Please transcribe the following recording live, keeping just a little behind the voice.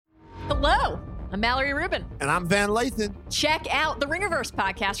I'm Mallory Rubin. And I'm Van Lathan. Check out the Ringerverse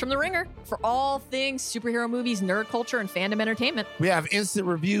podcast from The Ringer for all things superhero movies, nerd culture, and fandom entertainment. We have instant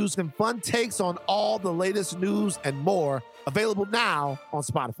reviews and fun takes on all the latest news and more, available now on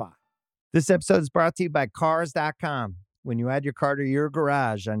Spotify. This episode is brought to you by Cars.com. When you add your car to your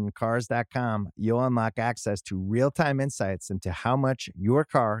garage on Cars.com, you'll unlock access to real-time insights into how much your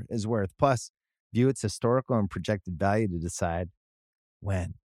car is worth. Plus, view its historical and projected value to decide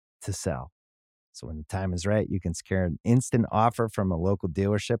when to sell. So when the time is right, you can secure an instant offer from a local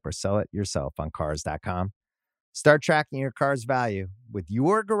dealership or sell it yourself on Cars.com. Start tracking your car's value with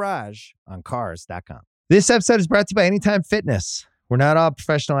your garage on Cars.com. This episode is brought to you by Anytime Fitness. We're not all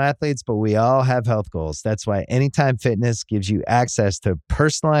professional athletes, but we all have health goals. That's why Anytime Fitness gives you access to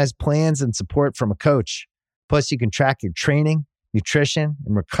personalized plans and support from a coach. Plus, you can track your training, nutrition,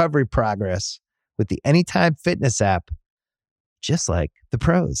 and recovery progress with the Anytime Fitness app, just like the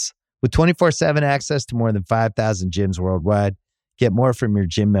pros. With 24/7 access to more than 5,000 gyms worldwide, get more from your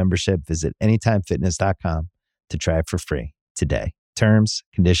gym membership. Visit anytimefitness.com to try it for free today. Terms,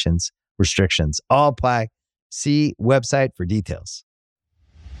 conditions, restrictions all apply. See website for details.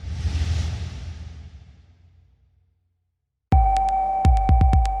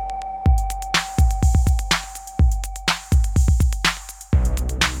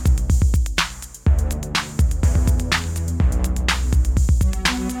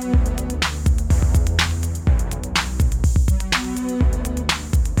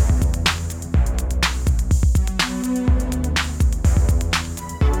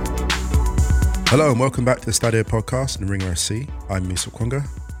 Hello and welcome back to the Stadio Podcast and Ringer SC. I'm Musa Kwonga.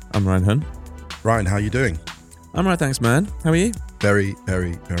 I'm Ryan Hun. Ryan, how are you doing? I'm right, thanks, man. How are you? Very,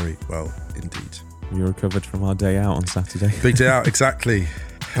 very, very well indeed. You recovered from our day out on Saturday. Big day out, exactly.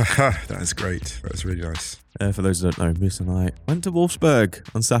 That is great. That was really nice. For those who don't know, Musa and I went to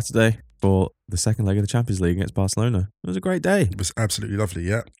Wolfsburg on Saturday for the second leg of the Champions League against Barcelona. It was a great day. It was absolutely lovely,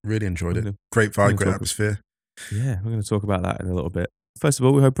 yeah. Really enjoyed it. Great vibe, great atmosphere. Yeah, we're going to talk about that in a little bit. First of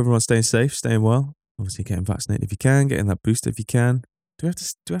all, we hope everyone's staying safe, staying well. Obviously, getting vaccinated if you can, getting that booster if you can. Do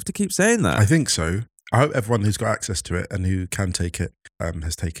we have to keep saying that? I think so. I hope everyone who's got access to it and who can take it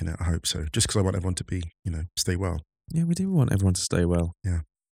has taken it. I hope so. Just because I want everyone to be, stay well. Yeah, we do want everyone to stay well. Yeah.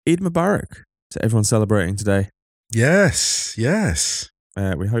 Eid Mubarak to everyone celebrating today. Yes.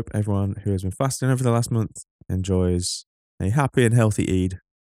 We hope everyone who has been fasting over the last month enjoys a happy and healthy Eid.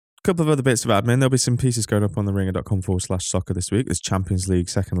 A couple of other bits of admin. There'll be some pieces going up on the ringer.com/soccer this week. There's Champions League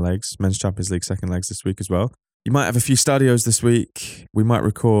second legs, men's Champions League second legs this week as well. You might have a few stadios this week. We might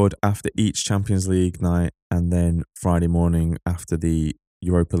record after each Champions League night and then Friday morning after the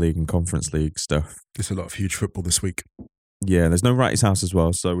Europa League and Conference League stuff. There's a lot of huge football this week. Yeah, there's no Wrighty's house as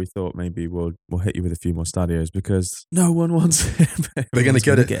well, so we thought maybe we'll hit you with a few more stadios because no one wants it. They're going to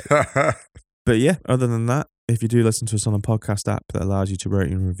get it. But yeah, other than that, if you do listen to us on a podcast app that allows you to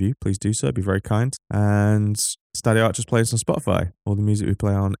rate and review, please do so. It'd be very kind. And Stadio Outros plays on Spotify. All the music we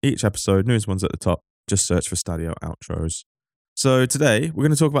play on each episode, newest ones at the top, just search for Stadio Outros. So today, we're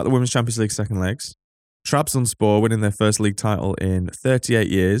going to talk about the Women's Champions League second legs. Trabzonspor winning their first league title in 38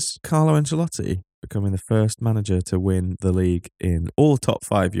 years. Carlo Ancelotti becoming the first manager to win the league in all top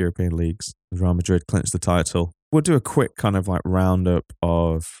 5 European leagues. Real Madrid clinched the title. We'll do a quick kind of like roundup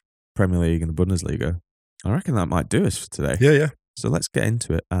of Premier League and the Bundesliga. I reckon that might do us for today. Yeah. So let's get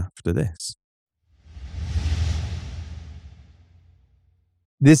into it after this.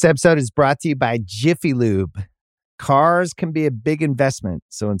 This episode is brought to you by Jiffy Lube. Cars can be a big investment,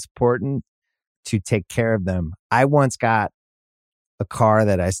 so it's important to take care of them. I once got a car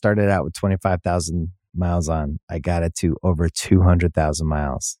that I started out with 25,000 miles on. I got it to over 200,000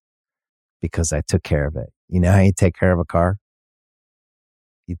 miles because I took care of it. You know how you take care of a car?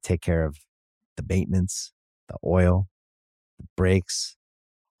 You take care of the maintenance, the oil, the brakes,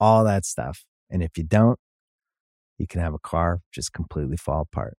 all that stuff. And if you don't, you can have a car just completely fall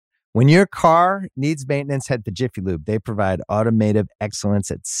apart. When your car needs maintenance, head to Jiffy Lube. They provide automotive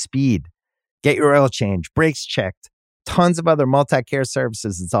excellence at speed. Get your oil change, brakes checked, tons of other multi-care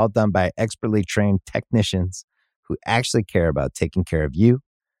services. It's all done by expertly trained technicians who actually care about taking care of you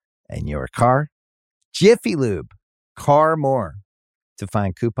and your car. Jiffy Lube, car more. To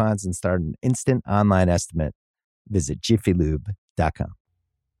find coupons and start an instant online estimate, visit jiffylube.com.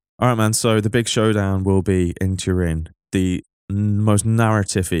 All right, man. So the big showdown will be in Turin. The most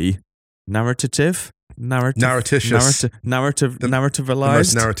narrativized, The most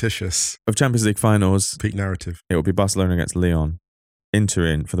narratitious of Champions League finals. Peak narrative. It will be Barcelona against Lyon in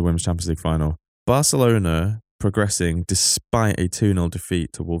Turin for the Women's Champions League final. Barcelona progressing despite a 2-0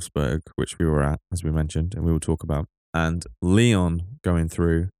 defeat to Wolfsburg, which we were at, as we mentioned, and we will talk about. And Lyon going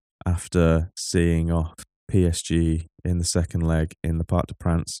through after seeing off PSG in the second leg in the Parc des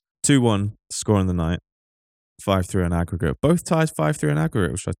Princes. 2-1, score on the night. 5-3 on aggregate. Both ties 5-3 on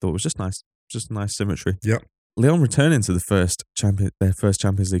aggregate, which I thought was just nice. Just nice symmetry. Yep. Lyon returning to their first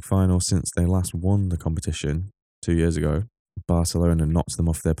Champions League final since they last won the competition 2 years ago. Barcelona knocked them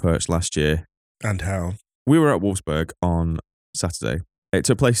off their perch last year. And how? We were at Wolfsburg on Saturday. It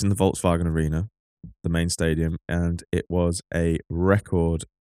took place in the Volkswagen Arena, the main stadium, and it was a record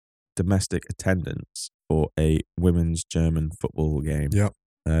domestic attendance for a women's German football game. Yep.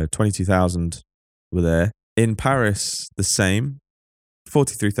 22,000 were there. In Paris, the same,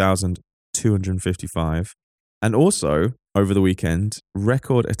 43,255. And also, over the weekend,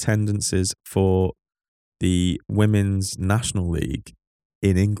 record attendances for the Women's National League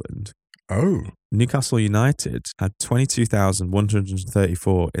in England. Oh. Newcastle United had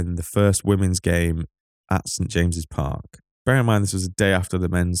 22,134 in the first women's game at St James's Park. Bear in mind, this was a day after the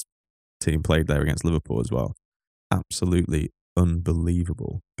men's team played there against Liverpool as well. Absolutely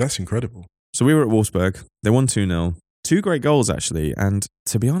unbelievable. That's incredible. So we were at Wolfsburg. They won 2-0. 2 great goals, actually. And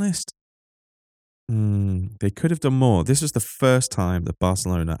to be honest, they could have done more. This was the first time that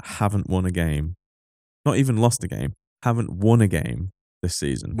Barcelona haven't won a game, not even lost a game, haven't won a game this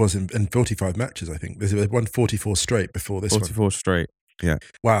season. Was in 45 matches, I think. They won 44 straight before this 44 straight, yeah.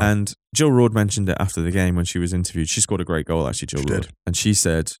 Wow. And Jill Roord mentioned it after the game when she was interviewed. She scored a great goal, actually, Jill Roord. And she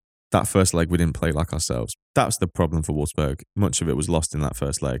said, that first leg, we didn't play like ourselves. That's the problem for Wolfsburg. Much of it was lost in that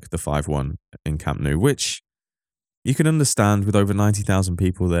first leg, the 5-1 in Camp Nou, which you can understand with over 90,000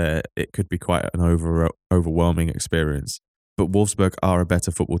 people there, it could be quite an overwhelming experience. But Wolfsburg are a better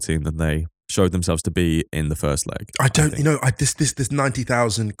football team than they showed themselves to be in the first leg. This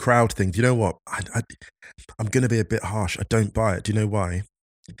 90,000 crowd thing, do you know what? I'm going to be a bit harsh. I don't buy it. Do you know why?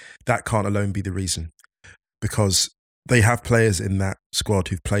 That can't alone be the reason. Because they have players in that squad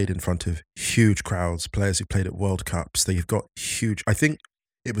who've played in front of huge crowds, players who played at World Cups. They've got huge... I think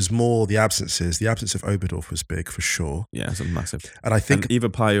it was more the absences. The absence of Oberdorf was big, for sure. Yeah, it's massive. And I think... And Eva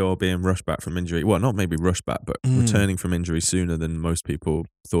Payot being rushed back from injury. Well, not maybe rushed back, but returning from injury sooner than most people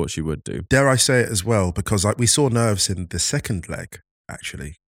thought she would do. Dare I say it as well, because we saw nerves in the second leg,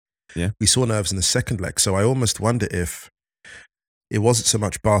 actually. Yeah. We saw nerves in the second leg. So I almost wonder if it wasn't so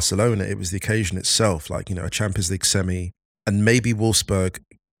much Barcelona, it was the occasion itself, like, a Champions League semi. And maybe Wolfsburg,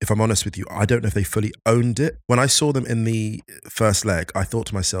 if I'm honest with you, I don't know if they fully owned it. When I saw them in the first leg, I thought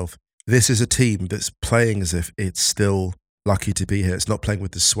to myself, this is a team that's playing as if it's still lucky to be here. It's not playing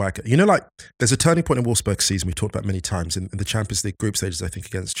with the swagger. There's a turning point in Wolfsburg's season we've talked about many times in the Champions League group stages, I think,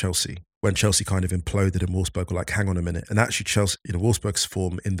 against Chelsea, when Chelsea kind of imploded and Wolfsburg were like, hang on a minute. And actually Chelsea, Wolfsburg's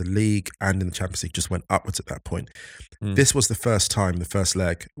form in the league and in the Champions League just went upwards at that point. This was the first time, the first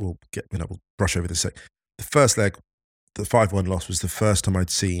leg, we'll brush over this. The first leg, the 5-1 loss was the first time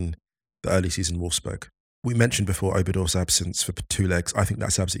I'd seen the early season Wolfsburg. We mentioned before Oberdorf's absence for 2 legs. I think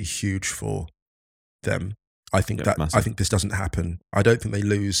that's absolutely huge for them. I think this doesn't happen. I don't think they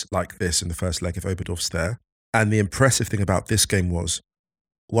lose like this in the first leg if Oberdorf's there. And the impressive thing about this game was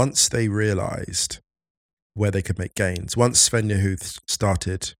once they realised where they could make gains, once Svenja Huth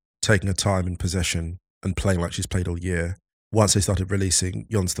started taking her time in possession and playing like she's played all year, once they started releasing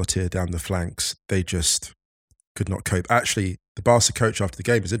Jonsdottir down the flanks, they just could not cope. Actually, the Barca coach after the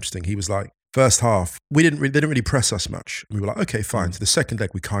game is interesting. He was like, first half, they didn't really press us much. And we were like, okay, fine. So the second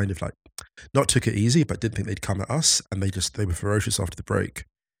leg, we kind of not took it easy, but didn't think they'd come at us. And they were ferocious after the break.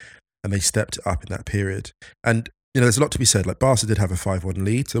 And they stepped it up in that period. And, there's a lot to be said. Like Barca did have a 5-1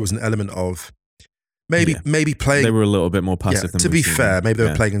 lead. So there was an element of maybe playing. They were a little bit more passive than to be fair, maybe they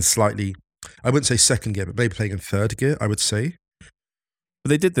were playing in slightly, I wouldn't say second gear, but maybe playing in third gear, I would say. But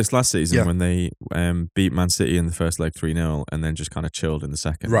they did this last season when they beat Man City in the first leg 3-0 and then just kind of chilled in the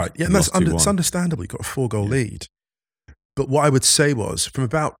second. Right. Yeah, and it's understandable. You got a 4-goal lead. But what I would say was, from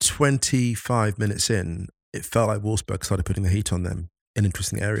about 25 minutes in, it felt like Wolfsburg started putting the heat on them in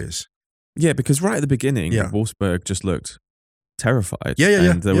interesting areas. Yeah, because right at the beginning, Wolfsburg just looked terrified.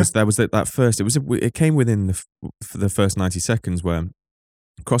 Yeah. And there was that first. It came within the first 90 seconds where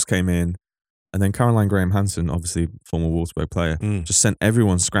cross came in. And then Caroline Graham-Hansen, obviously former Wolfsburg player, just sent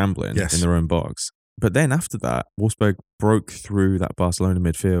everyone scrambling in their own box. But then after that, Wolfsburg broke through that Barcelona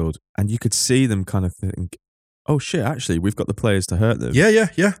midfield and you could see them kind of think, oh shit, actually, we've got the players to hurt them. Yeah.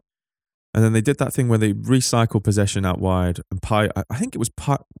 And then they did that thing where they recycled possession out wide. And I think it was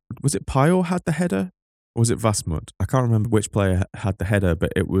it Payot had the header? Or was it Vasmut? I can't remember which player had the header,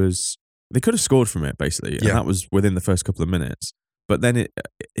 but they could have scored from it basically. And that was within the first couple of minutes. But then it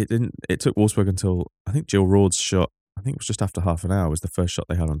didn't. It took Wolfsburg until I think Jill Roord's shot. I think it was just after half an hour was the first shot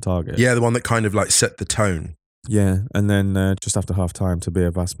they had on target. Yeah, the one that kind of set the tone. Yeah, and then just after half time,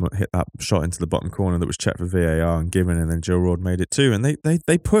 Tobias Vasmut hit that shot into the bottom corner that was checked for VAR and given, and then Joe Roard made it too. And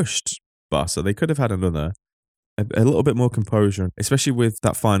they pushed Barca. They could have had another, a little bit more composure, especially with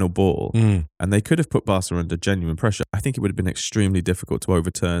that final ball. And they could have put Barca under genuine pressure. I think it would have been extremely difficult to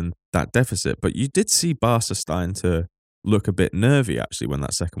overturn that deficit. But you did see Barca starting to look a bit nervy, actually, when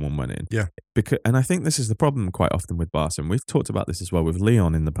that second one went in. Yeah. And I think this is the problem quite often with Barca. And we've talked about this as well with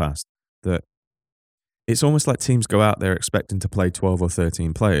Leon in the past, that it's almost like teams go out there expecting to play 12 or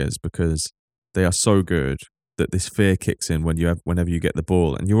 13 players because they are so good that this fear kicks in whenever you get the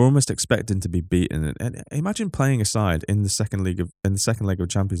ball, and you're almost expecting to be beaten. And imagine playing a side in the second leg of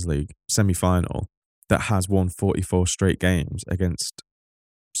Champions League semi-final that has won 44 straight games against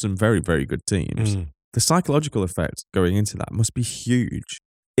some very, very good teams. The psychological effect going into that must be huge.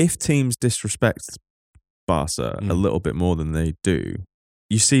 If teams disrespect Barca a little bit more than they do,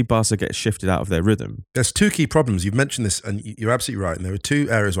 you see Barca get shifted out of their rhythm. There's two key problems. You've mentioned this, and you're absolutely right. And there were two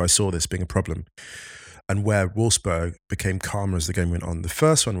areas where I saw this being a problem and where Wolfsburg became calmer as the game went on. The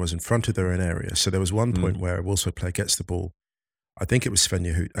first one was in front of their own area. So there was one point where a Wolfsburg player gets the ball. I think it was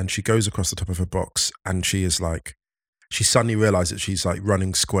Svenja Hoot, and she goes across the top of her box, and she suddenly realizes that she's like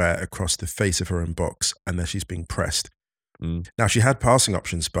running square across the face of her own box, and then she's being pressed. Now, she had passing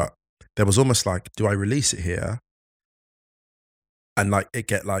options, but there was almost like, do I release it here and like it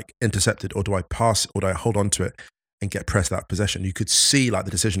get like intercepted, or do I pass, or do I hold on to it and get pressed out of possession? You could see like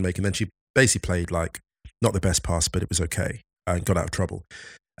the decision making. Then she basically played like not the best pass, but it was okay and got out of trouble.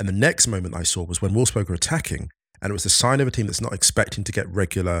 And the next moment I saw was when Wolfsburg were attacking, and it was the sign of a team that's not expecting to get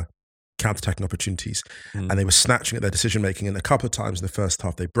regular counter-attacking opportunities. And they were snatching at their decision making. And a couple of times in the first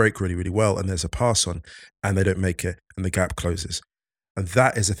half, they break really, really well, and there's a pass on, and they don't make it, and the gap closes. And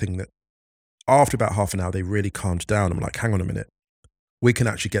that is a thing that after about half an hour, they really calmed down. I'm like, hang on a minute. We can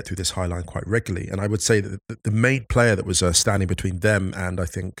actually get through this high line quite regularly. And I would say that the main player that was standing between them and I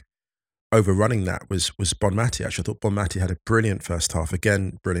think overrunning that was Bonmati. Actually, I thought Bonmati had a brilliant first half.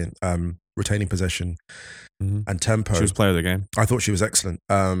 Again, brilliant. Retaining possession and tempo. She was player of the game. I thought she was excellent.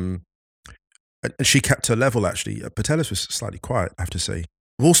 And she kept her level, actually. Patelis was slightly quiet, I have to say.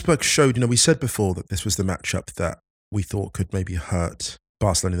 Wolfsburg showed, we said before that this was the matchup that we thought could maybe hurt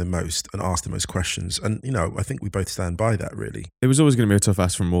Barcelona the most and ask the most questions. And, I think we both stand by that, really. It was always going to be a tough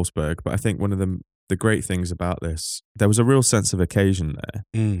ask from Wolfsburg, but I think one of the great things about this, there was a real sense of occasion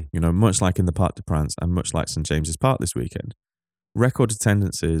there. Much like in the Parc des Princes and much like St. James's Park this weekend. Record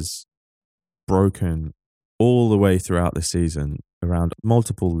attendances broken all the way throughout the season around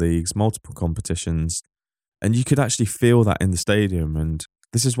multiple leagues, multiple competitions, and you could actually feel that in the stadium. And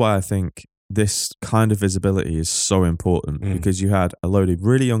this is why I think this kind of visibility is so important, because you had a load of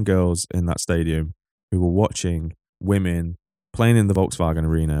really young girls in that stadium who were watching women playing in the Volkswagen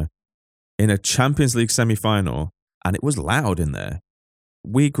Arena in a Champions League semi-final, and it was loud in there.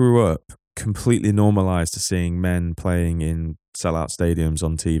 We grew up completely normalized to seeing men playing in sellout stadiums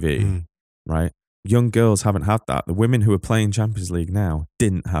on TV, right? Young girls haven't had that. The women who are playing Champions League now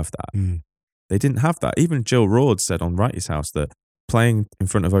didn't have that. They didn't have that. Even Jill Roord said on Wrighty's House that playing in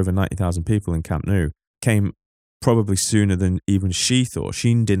front of over 90,000 people in Camp Nou came probably sooner than even she thought.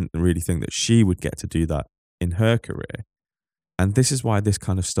 She didn't really think that she would get to do that in her career. And this is why this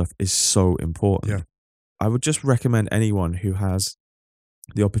kind of stuff is so important. Yeah. I would just recommend anyone who has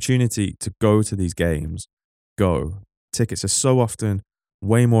the opportunity to go to these games, go. Tickets are so often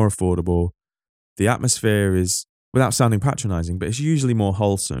way more affordable. The atmosphere is, without sounding patronizing, but it's usually more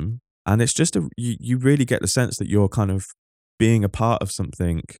wholesome. And it's just, you really get the sense that you're kind of being a part of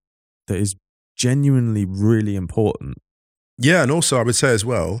something that is genuinely really important. Yeah, and also I would say as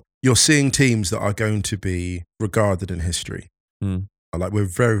well, you're seeing teams that are going to be regarded in history. Like, we're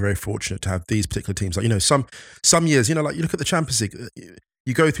very, very fortunate to have these particular teams. Like, some years, like you look at the Champions League,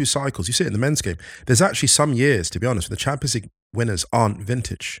 you go through cycles, you see it in the men's game. There's actually some years, to be honest, where the Champions League winners aren't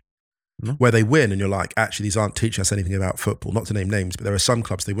vintage. Where they win and you're like, actually, these aren't teaching us anything about football. Not to name names, but there are some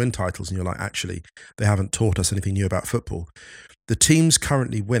clubs, they win titles and you're like, actually, they haven't taught us anything new about football. The teams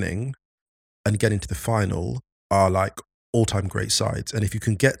currently winning and getting to the final are like all-time great sides. And if you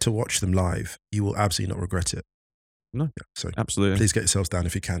can get to watch them live, you will absolutely not regret it. No, so absolutely. Please get yourselves down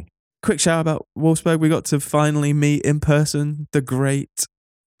if you can. Quick shout about Wolfsburg. We got to finally meet in person the great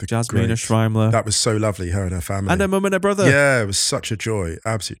Jasmina Schreimler. That was so lovely, her and her family. And her mum and her brother. Yeah, it was such a joy.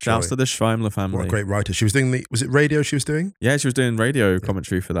 Absolute joy. Shouts to the Schreimler family. What a great writer. She was doing was it radio she was doing? Yeah, she was doing radio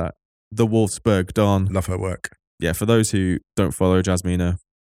commentary for that. The Wolfsburg Dawn. Love her work. Yeah, for those who don't follow Jasmina,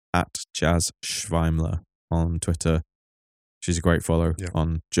 at Jazz Schreimler on Twitter. She's a great follow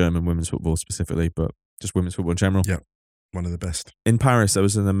on German women's football specifically, but just women's football in general. Yeah, one of the best. In Paris, there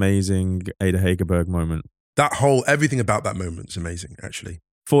was an amazing Ada Hegerberg moment. everything about that moment is amazing, actually.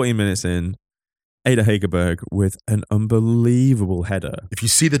 14 minutes in, Ada Hegerberg with an unbelievable header. If you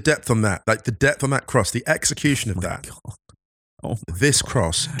see the depth on that, like the depth on that cross, the execution of that, this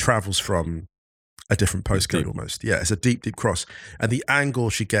cross travels from a different postcode almost. Yeah, it's a deep, deep cross. And the angle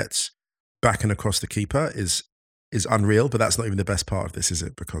she gets back and across the keeper is unreal, but that's not even the best part of this, is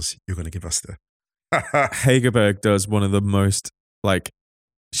it? Because you're going to give us the... Hegerberg does one of the most, like,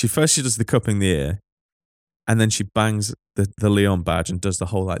 she does the cup in the ear, and then she bangs the Lyon badge and does the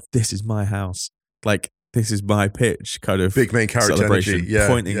whole, like, this is my house. Like, this is my pitch kind of big main character celebration. Energy. Yeah,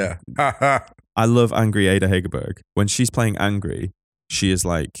 pointing. Yeah. I love angry Ada Hegerberg. When she's playing angry, she is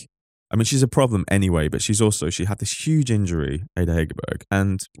like, I mean, she's a problem anyway, but she had this huge injury, Ada Hegerberg.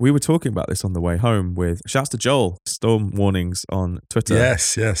 And we were talking about this on the way home with, shouts to Joel, Storm Warnings on Twitter.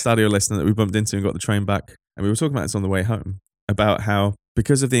 Yes. Stadio listener that we bumped into and got the train back. And we were talking about this on the way home, about how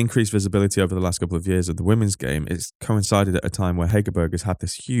because of the increased visibility over the last couple of years of the women's game, it's coincided at a time where Hegerberg has had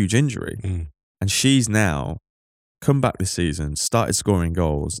this huge injury. And she's now come back this season, started scoring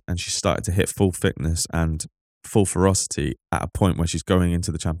goals, and she started to hit full fitness and full ferocity at a point where she's going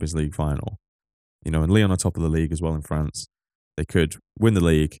into the Champions League final. You know, and Lyon are top of the league as well in France. They could win the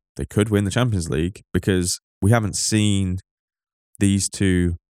league. They could win the Champions League, because we haven't seen these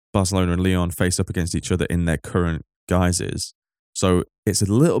two, Barcelona and Lyon, face up against each other in their current guises. So it's a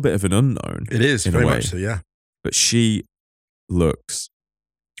little bit of an unknown. It is, very much so, yeah. But she looks...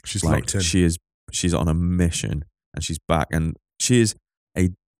 She's like locked in. She's on a mission, and she's back. And she is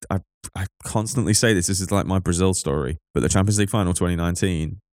I constantly say this is like my Brazil story, but the Champions League final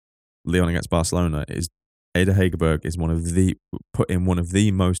 2019, Lyon against Barcelona, is Ada Hegerberg is put in one of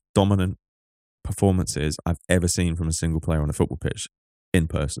the most dominant performances I've ever seen from a single player on a football pitch in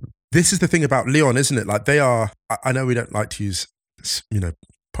person. This is the thing about Lyon, isn't it? Like, they are, I know we don't like to use,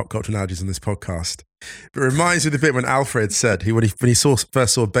 pop culture analogies on this podcast, but it reminds me of the bit when Alfred said, when he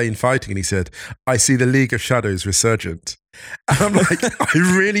first saw Bane fighting, and he said, "I see the League of Shadows resurgent." And I'm like,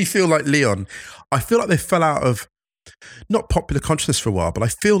 I really feel like Lyon, I feel like they fell out of, not popular consciousness for a while, but I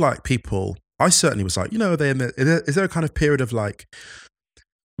feel like I certainly was like, is there a kind of period of like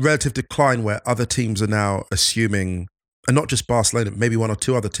relative decline where other teams are now assuming, and not just Barcelona, maybe one or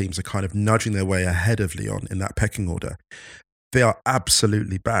two other teams are kind of nudging their way ahead of Lyon in that pecking order? They are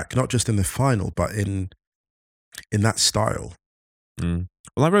absolutely back, not just in the final, but in that style.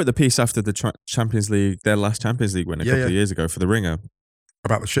 Well, I wrote the piece after the Champions League, their last Champions League win a couple of years ago for the Ringer.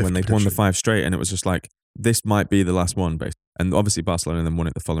 About the shift. When they'd won the 5 straight, and it was just like, this might be the last one, basically. And obviously Barcelona then won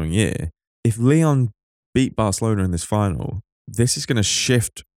it the following year. If Lyon beat Barcelona in this final, this is going to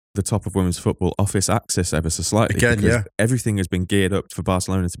shift the top of women's football off its axis ever so slightly. Because everything has been geared up for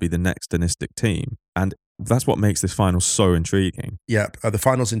Barcelona to be the next dynastic team. And that's what makes this final so intriguing. Yeah, the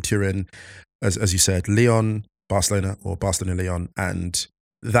finals in Turin, as you said, Lyon, Barcelona, or Barcelona-Lyon, and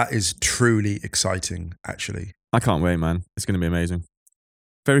that is truly exciting, actually. I can't wait, man. It's going to be amazing.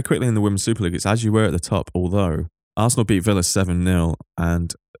 Very quickly in the Women's Super League, it's as you were at the top, although Arsenal beat Villa 7-0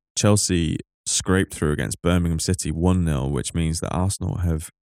 and Chelsea scraped through against Birmingham City 1-0, which means that Arsenal have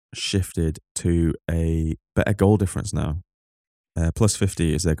shifted to a better goal difference now. Plus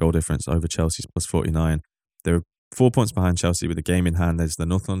 50 is their goal difference over Chelsea's plus 49. They're 4 points behind Chelsea with the game in hand. There's the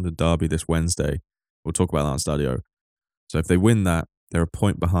North London derby this Wednesday. We'll talk about that on Stadio. So if they win that, they're a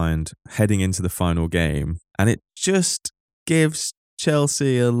point behind heading into the final game. And it just gives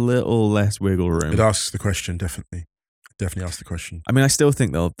Chelsea a little less wiggle room. It asks the question, definitely. Definitely asks the question. I mean, I still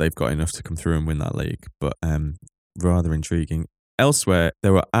think they've got enough to come through and win that league, but rather intriguing. Elsewhere,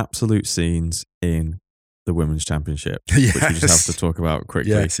 there were absolute scenes in the Women's Championship, which we just have to talk about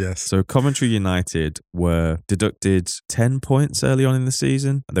quickly. Yes. So Coventry United were deducted 10 points early on in the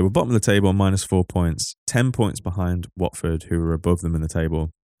season. They were bottom of the table on minus 4 points, 10 points behind Watford, who were above them in the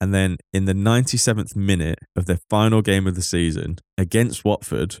table. And then in the 97th minute of their final game of the season against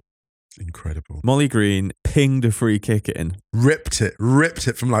Watford, incredible, Molly Green pinged a free kick in. Ripped it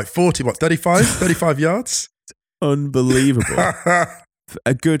from like 35 yards? Unbelievable.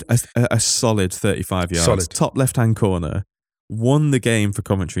 A solid 35 yards. Solid. Top left-hand corner. Won the game for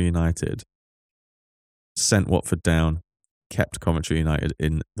Coventry United. Sent Watford down. Kept Coventry United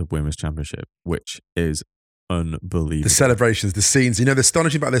in the Women's Championship, which is unbelievable. The celebrations, the scenes. The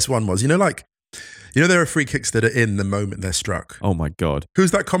astonishing about this one was, there are free kicks that are in the moment they're struck. Oh my God.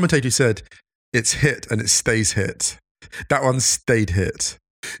 Who's that commentator who said, it's hit and it stays hit? That one stayed hit.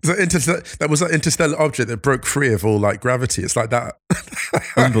 That was that interstellar object that broke free of all like gravity. It's like that.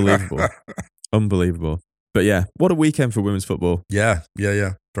 Unbelievable. But yeah, what a weekend for women's football. Yeah.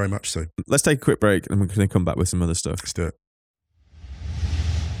 Very much so. Let's take a quick break and we're going to come back with some other stuff. Let's do it.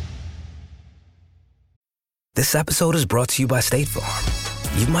 This episode is brought to you by State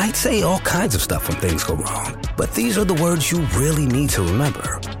Farm. You might say all kinds of stuff when things go wrong, but these are the words you really need to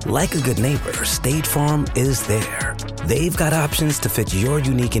remember. Like a good neighbor, State Farm is there. They've got options to fit your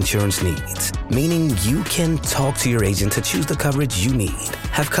unique insurance needs, meaning you can talk to your agent to choose the coverage you need.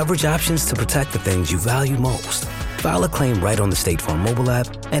 Have coverage options to protect the things you value most. File a claim right on the State Farm mobile app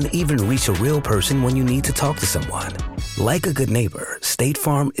and even reach a real person when you need to talk to someone. Like a good neighbor, State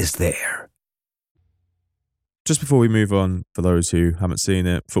Farm is there. Just before we move on, for those who haven't seen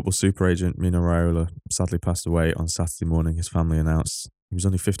it, football super agent Mino Raiola sadly passed away on Saturday morning. His family announced he was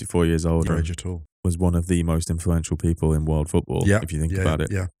only 54 years old. No age at all. Was one of the most influential people in world football, if you think about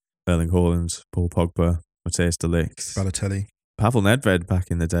it. Yeah. Erling Haaland, Paul Pogba, Matthijs de Ligt, Balotelli. Pavel Nedved back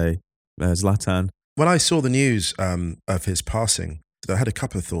in the day, Zlatan. When I saw the news of his passing, I had a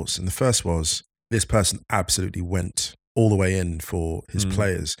couple of thoughts. And the first was, this person absolutely went all the way in for his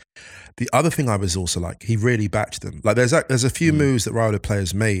players. The other thing I was also like, he really backed them. Like there's a few moves that Raiola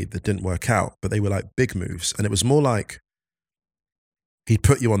players made that didn't work out, but they were like big moves. And it was more like he'd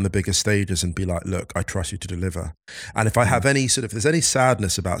put you on the bigger stages and be like, look, I trust you to deliver. And if I have any if there's any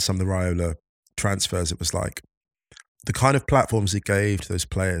sadness about some of the Raiola transfers, it was like the kind of platforms he gave to those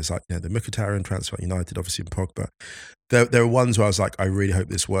players, like, the Mkhitaryan transfer at United, obviously, and Pogba. There were ones where I was like, I really hope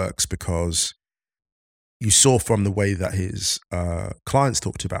this works, because you saw from the way that his clients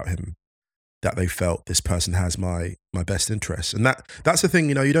talked about him that they felt this person has my best interests. And that's the thing,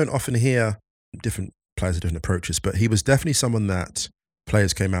 you don't often hear different players have different approaches, but he was definitely someone that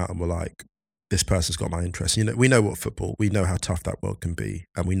players came out and were like, this person's got my interest. We know what football, we know how tough that world can be.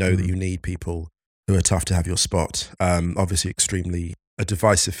 And we know that you need people who are tough to have your spot. Obviously extremely a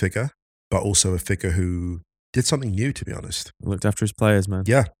divisive figure, but also a figure who did something new, to be honest. Looked after his players, man.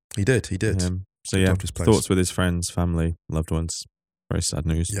 Yeah, he did. So yeah, thoughts with his friends, family, loved ones. Very sad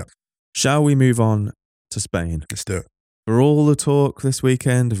news. Yeah. Shall we move on to Spain? Let's do it. For all the talk this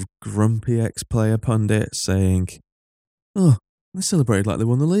weekend of grumpy ex-player pundits saying, oh, they celebrated like they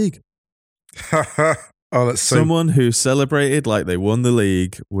won the league. Oh, that's so... Someone who celebrated like they won the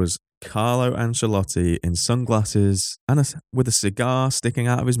league was Carlo Ancelotti in sunglasses and with a cigar sticking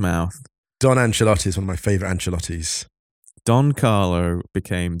out of his mouth. Don Ancelotti is one of my favourite Ancelottis. Don Carlo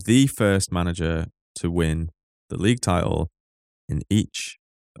became the first manager to win the league title in each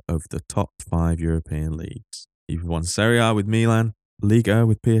of the top 5 European leagues. He won Serie A with Milan, Liga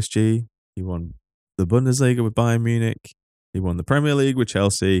with PSG, he won the Bundesliga with Bayern Munich, he won the Premier League with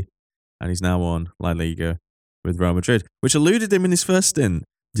Chelsea, and he's now won La Liga with Real Madrid, which eluded him in his first stint,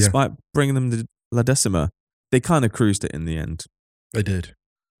 despite bringing them to La Decima. They kind of cruised it in the end. They did.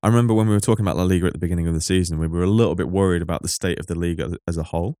 I remember when we were talking about La Liga at the beginning of the season, we were a little bit worried about the state of the league as a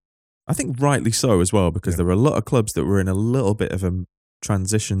whole. I think rightly so as well, because there were a lot of clubs that were in a little bit of a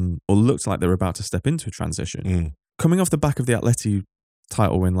transition, or looked like they were about to step into a transition. Coming off the back of the Atleti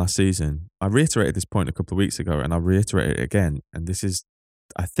title win last season, I reiterated this point a couple of weeks ago, and I'll reiterate it again. And this is,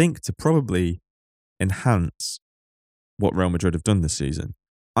 I think, to probably enhance what Real Madrid have done this season.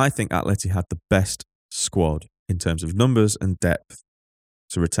 I think Atleti had the best squad in terms of numbers and depth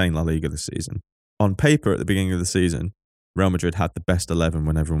to retain La Liga this season. On paper, at the beginning of the season, Real Madrid had the best 11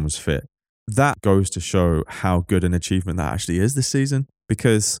 when everyone was fit. That goes to show how good an achievement that actually is this season,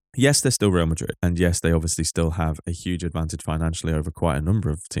 because yes, they're still Real Madrid, and yes, they obviously still have a huge advantage financially over quite a number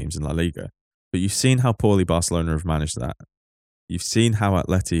of teams in La Liga. But you've seen how poorly Barcelona have managed that. You've seen how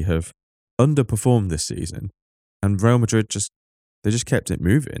Atleti have underperformed this season, and Real Madrid just kept it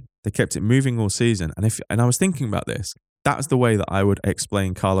moving. They kept it moving all season. And I was thinking about this. That's the way that I would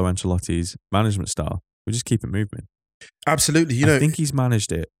explain Carlo Ancelotti's management style. We just keep it moving. Absolutely. I think he's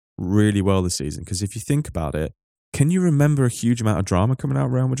managed it really well this season, because if you think about it, can you remember a huge amount of drama coming out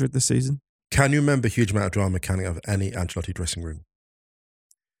of Real Madrid this season? Can you remember a huge amount of drama coming out of any Ancelotti dressing room?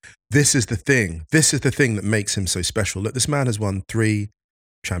 This is the thing. This is the thing that makes him so special. Look, this man has won 3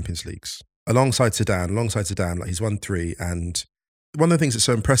 Champions Leagues alongside Zidane. Like, he's won 3. And one of the things that's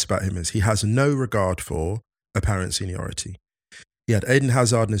so impressive about him is he has no regard for apparent seniority. He had Eden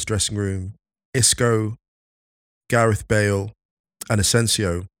Hazard in his dressing room, Isco, Gareth Bale, and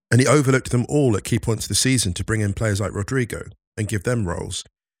Asensio, and he overlooked them all at key points of the season to bring in players like Rodrigo and give them roles.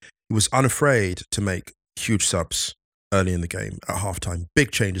 He was unafraid to make huge subs early in the game at halftime.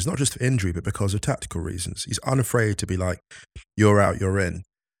 Big changes, not just for injury, but because of tactical reasons. He's unafraid to be like, you're out, you're in.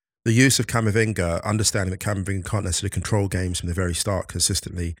 The use of Camavinga, understanding that Camavinga can't necessarily control games from the very start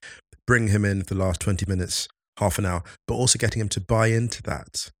consistently, bring him in for the last 20 minutes, half an hour, but also getting him to buy into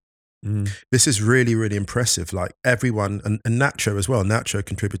that. This is really, really impressive. Like, everyone, and Nacho as well, Nacho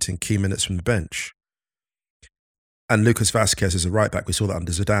contributing key minutes from the bench. And Lucas Vazquez is a right back. We saw that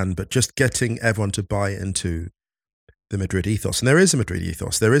under Zidane, but just getting everyone to buy into the Madrid ethos. And there is a Madrid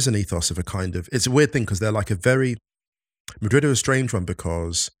ethos. There is an ethos of a kind of, it's a weird thing because they're like Madrid are a strange one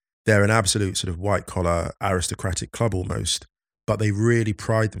because they're an absolute sort of white collar aristocratic club almost, but they really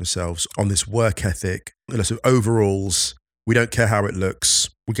pride themselves on this work ethic, sort of overalls. We don't care how it looks.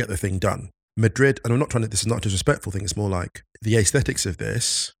 We get the thing done. Madrid, and I'm not trying to, this is not a disrespectful thing. It's more like the aesthetics of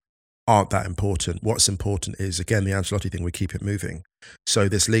this aren't that important. What's important is, again, the Ancelotti thing, we keep it moving. So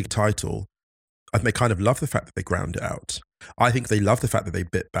this league title, they kind of love the fact that they ground it out. I think they love the fact that they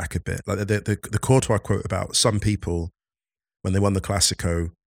bit back a bit. Like the Courtois quote about some people, when they won the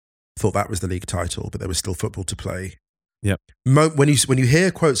Clasico, thought that was the league title, but there was still football to play. Yep. When you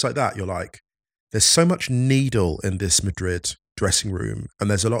hear quotes like that, you're like, there's so much needle in this Madrid dressing room, and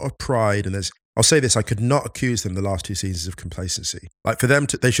there's a lot of pride, and I'll say this, I could not accuse them the last 2 seasons of complacency. Like for them,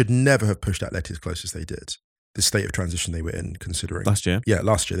 they should never have pushed Atleti as close as they did. The state of transition they were in, considering. Last year? Yeah,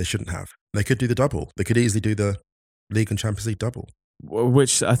 last year they shouldn't have. They could do the double. They could easily do the League and Champions League double.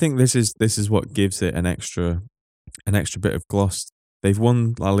 Which I think this is what gives it an extra bit of gloss. They've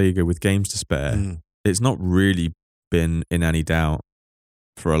won La Liga with games to spare. It's not really been in any doubt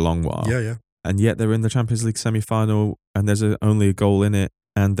for a long while. Yeah. And yet they're in the Champions League semi-final and there's only a goal in it,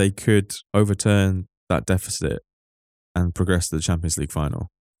 and they could overturn that deficit and progress to the Champions League final.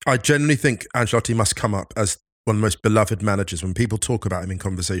 I genuinely think Ancelotti must come up as one of the most beloved managers. When people talk about him in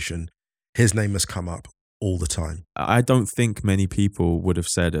conversation, his name must come up all the time. I don't think many people would have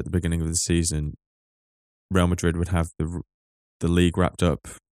said at the beginning of the season Real Madrid would have the league wrapped up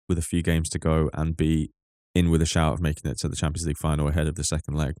with a few games to go and be in with a shout of making it to the Champions League final ahead of the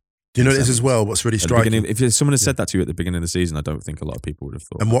second leg. Do you know what it is as well? What's really striking? If someone had said that to you at the beginning of the season, I don't think a lot of people would have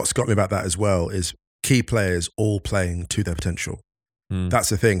thought. And what's got me about that as well is key players all playing to their potential. That's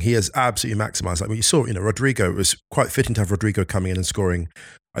the thing. He has absolutely maximised. Like when you saw, Rodrigo, it was quite fitting to have Rodrigo coming in and scoring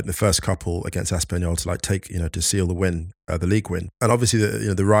in the first couple against Espanyol to take, to seal the win, the league win. And obviously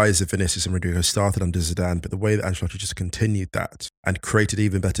the rise of Vinicius and Rodrigo started under Zidane, but the way that Ancelotti just continued that and created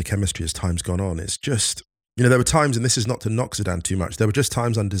even better chemistry as time's gone on, it's just, there were times, and this is not to knock Zidane too much, there were just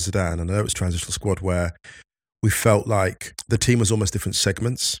times under Zidane, and I know it was transitional squad, where we felt like the team was almost different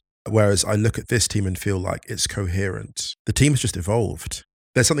segments. Whereas I look at this team and feel like it's coherent. The team has just evolved.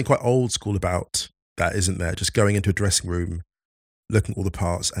 There's something quite old school about that, isn't there? Just going into a dressing room, looking at all the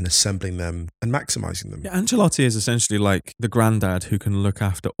parts and assembling them and maximising them. Yeah, Ancelotti is essentially like the granddad who can look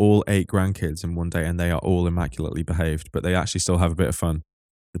after all 8 grandkids in one day and they are all immaculately behaved, but they actually still have a bit of fun.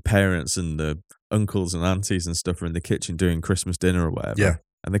 The parents and the uncles and aunties and stuff are in the kitchen doing Christmas dinner or whatever. Yeah.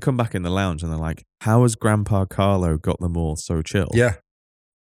 And they come back in the lounge and they're like, how has Grandpa Carlo got them all so chill? Yeah.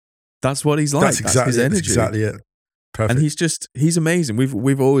 That's what he's like. That's his energy. That's exactly it. Perfect. And he's amazing.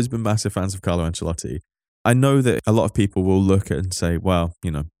 We've always been massive fans of Carlo Ancelotti. I know that a lot of people will look at it and say, well,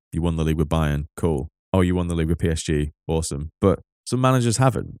 you won the league with Bayern, cool. Oh, you won the league with PSG, awesome. But some managers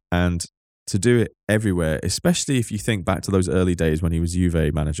haven't. And to do it everywhere, especially if you think back to those early days when he was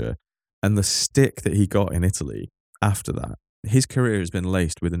Juve manager and the stick that he got in Italy after that, his career has been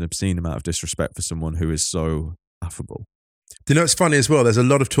laced with an obscene amount of disrespect for someone who is so affable. Do you know what's funny as well? There's a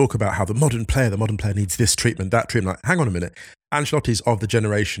lot of talk about how the modern player needs this treatment, that treatment. Like, hang on a minute. Ancelotti's of the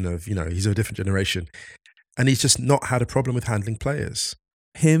generation of, he's of a different generation. And he's just not had a problem with handling players.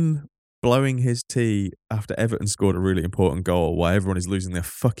 Him blowing his tea after Everton scored a really important goal while everyone is losing their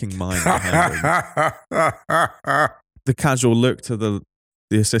fucking mind behind him. The casual look to the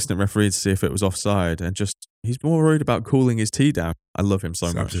assistant referee to see if it was offside, and just, he's more worried about cooling his tea down. I love him so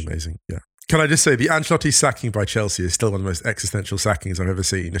much. Absolutely amazing, yeah. Can I just say, the Ancelotti sacking by Chelsea is still one of the most existential sackings I've ever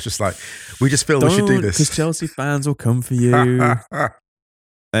seen. It's just like, we just feel we should do this. Because Chelsea fans will come for you.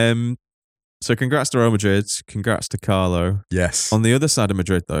 So congrats to Real Madrid. Congrats to Carlo. Yes. On the other side of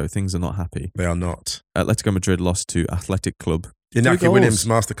Madrid, though, things are not happy. They are not. Atletico Madrid lost to Athletic Club. Iñaki Williams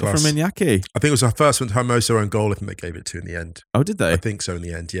masterclass. From Iñaki. I think it was our first one, Hermoso own goal, I think they gave it to in the end. Oh, did they? I think so in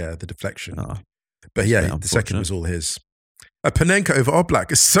the end, yeah, the deflection. Oh, but yeah, the second was all his. Panenka over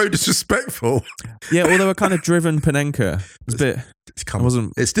Oblak is so disrespectful. Yeah, although a kind of driven Panenka.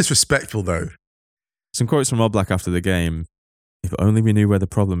 It's disrespectful though. Some quotes from Oblak after the game. If only we knew where the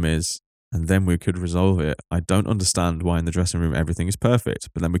problem is, and then we could resolve it. I don't understand why in the dressing room everything is perfect,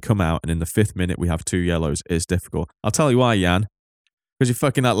 but then we come out and in the 5th minute we have 2 yellows. It's difficult. I'll tell you why, Jan. Because you're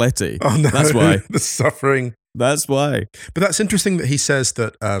fucking Atleti. Oh no, that's why. The suffering. That's why. But that's interesting that he says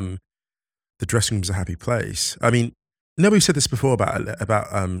that the dressing room's a happy place. I mean, we've said this before about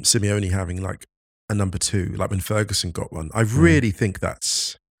Simeone having like a number 2, like when Ferguson got one. I really think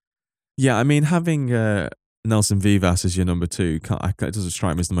that's... Yeah, I mean, having Nelson Vivas as your number 2, it doesn't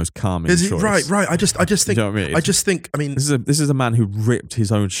strike me as the most calming choice. Right. I just think. You know what I mean? I just think. I mean, this is a man who ripped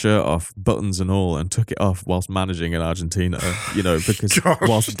his own shirt off, buttons and all, and took it off whilst managing in Argentina. Because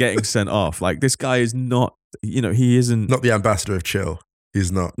whilst getting sent off, like this guy is not. He isn't not the ambassador of chill.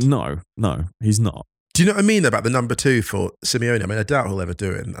 He's not. No, he's not. Do you know what I mean about the number 2 for Simeone? I mean, I doubt he'll ever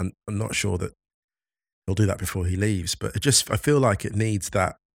do it, and I'm not sure that he'll do that before he leaves. But I feel like it needs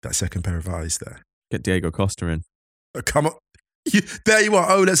that second pair of eyes there. Get Diego Costa in. Oh, come on. There you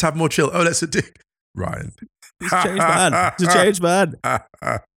are. Oh, let's have more chill. Oh, let's do Ryan. He's a changed man. He's a changed man.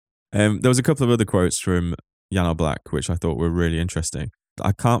 There was a couple of other quotes from Jan Oblak, which I thought were really interesting.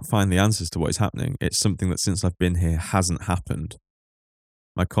 I can't find the answers to what is happening. It's something that since I've been here hasn't happened.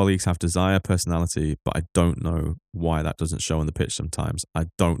 My colleagues have desire, personality, but I don't know why that doesn't show on the pitch sometimes. I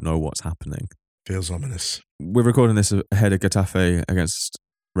don't know what's happening. Feels ominous. We're recording this ahead of Getafe against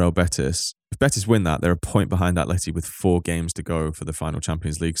Real Betis. If Betis win that, they're a point behind Atleti with 4 games to go for the final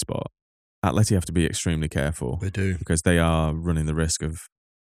Champions League spot. Atleti have to be extremely careful. They do. Because they are running the risk of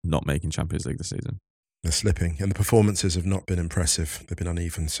not making Champions League this season. They're slipping, and the performances have not been impressive. They've been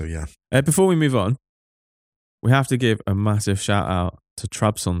uneven, so yeah. Before we move on, we have to give a massive shout out to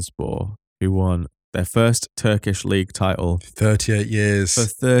Trabzonspor, who won their first Turkish league title. 38 years. For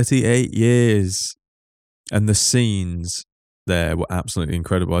 38 years. And the scenes there were absolutely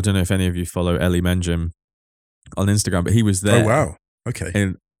incredible. I don't know if any of you follow Eli Menjim on Instagram, but he was there. Oh, wow.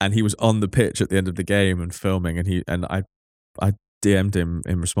 Okay. And he was on the pitch at the end of the game and filming, and I DM'd him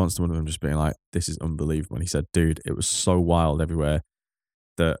in response to one of them just being like, this is unbelievable. And he said, dude, it was so wild everywhere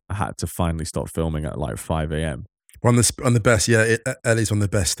that I had to finally stop filming at like 5 a.m. One of the best, yeah. Ellie's one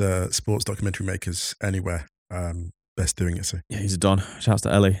of the best sports documentary makers anywhere. Best doing it. So yeah, he's a don. Shouts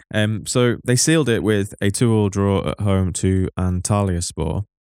to Ellie. So they sealed it with a 2-2 draw at home to Antalyaspor.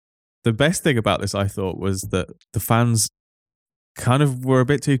 The best thing about this, I thought, was that the fans kind of were a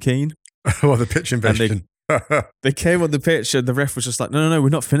bit too keen. Well, the pitch invasion. They came on the pitch and the ref was just like, no, we're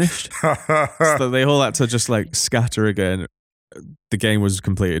not finished. So they all had to just like scatter again. The game was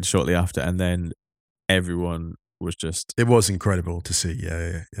completed shortly after, and then everyone was just... It was incredible to see,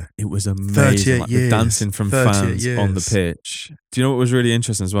 yeah. It was amazing. Like the dancing from fans on the pitch. Do you know what was really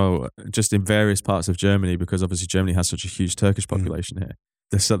interesting as well? Just in various parts of Germany, because obviously Germany has such a huge Turkish population here.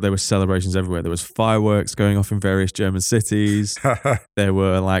 There were celebrations everywhere. There was fireworks going off in various German cities. There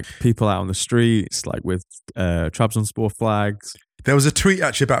were like people out on the streets, like with Trabzonspor flags. There was a tweet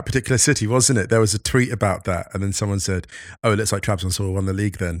actually about a particular city, wasn't it? There was a tweet about that, and then someone said, "Oh, it looks like Trabzonspor won the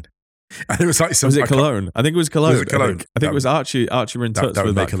league then." And it was like, was it Cologne? I think it was Cologne. I think it was Archie were in touch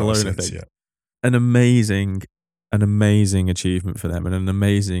with that Cologne. I think. Yeah. An amazing achievement for them, and an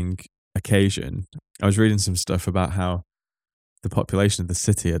amazing occasion. I was reading some stuff about how the population of the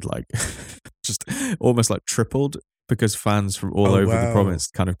city had like just almost like tripled because fans from all over the province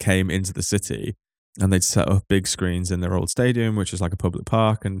kind of came into the city, and they'd set up big screens in their old stadium, which is like a public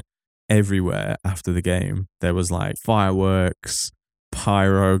park, and everywhere after the game there was like fireworks,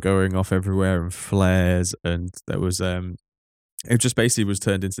 pyro going off everywhere, and flares, and there was it just basically was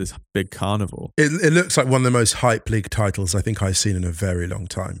turned into this big carnival. It looks like one of the most hype league titles I think I've seen in a very long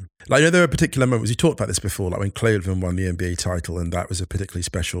time. Like, there are particular moments, you talked about this before, like when Cleveland won the NBA title, and that was a particularly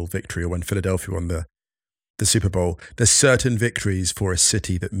special victory, or when Philadelphia won the Super Bowl. There's certain victories for a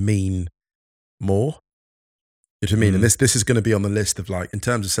city that mean more. You know what I mean? And this is going to be on the list of, like, in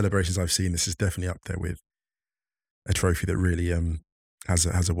terms of celebrations I've seen, this is definitely up there with a trophy that really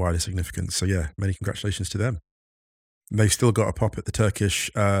has a wider significance. So yeah, many congratulations to them. They've still got a pop at the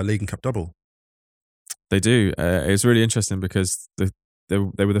Turkish League and Cup double. They do. It's really interesting because they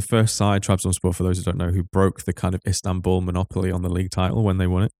were the first side, Trabzonspor, for those who don't know, who broke the kind of Istanbul monopoly on the league title when they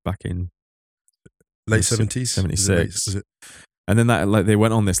won it back in late 70s, 76. And then that they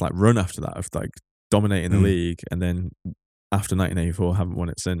went on this like run after that of like dominating the league, and then after 1984 haven't won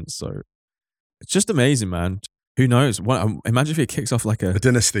it since. So it's just amazing, man. Who knows? Imagine if it kicks off like a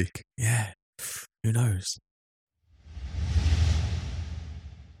dynasty. Yeah. Who knows?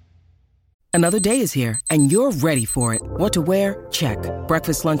 Another day is here, and you're ready for it. What to wear? Check.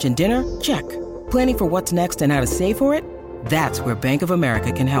 Breakfast, lunch, and dinner? Check. Planning for what's next and how to save for it? That's where Bank of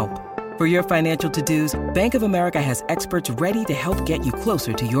America can help. For your financial to-dos, Bank of America has experts ready to help get you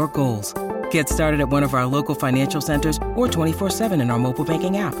closer to your goals. Get started at one of our local financial centers or 24/7 in our mobile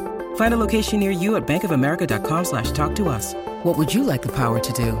banking app. Find a location near you at bankofamerica.com/talktous. What would you like the power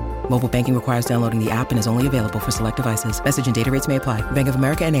to do? Mobile banking requires downloading the app and is only available for select devices. Message and data rates may apply. Bank of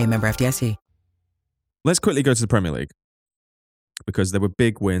America NA, member FDIC. Let's quickly go to the Premier League, because there were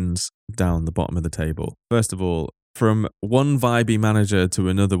big wins down the bottom of the table. First of all, from one vibey manager to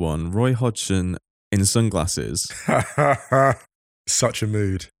another one, Roy Hodgson in sunglasses. Such a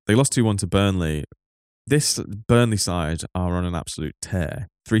mood. They lost 2-1 to Burnley. This Burnley side are on an absolute tear.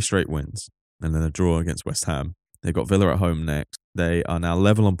 3 straight wins and then a draw against West Ham. They've got Villa at home next. They are now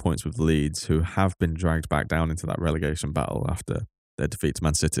level on points with Leeds, who have been dragged back down into that relegation battle after their defeat to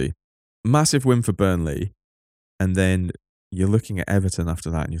Man City. Massive win for Burnley. And then you're looking at Everton after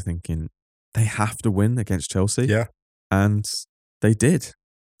that and you're thinking, they have to win against Chelsea. Yeah. And they did,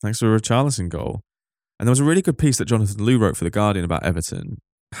 thanks to a Richarlison goal. And there was a really good piece that Jonathan Liu wrote for The Guardian about Everton,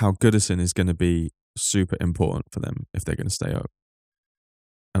 how Goodison is going to be super important for them if they're going to stay up.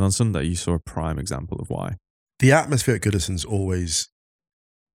 And on Sunday, you saw a prime example of why. The atmosphere at Goodison's always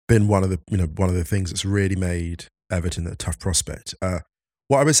been one of the things that's really made Everton a tough prospect.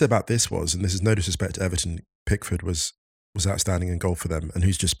 What I would say about this was, and this is no disrespect to Everton, Pickford was outstanding in goal for them, and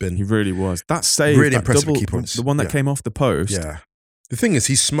who's just been... He really was. That save, really that impressive double, key points. the one that came off the post. Yeah. The thing is,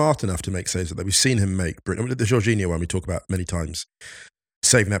 he's smart enough to make saves like that. We've seen him make... The Jorginho one we talk about many times,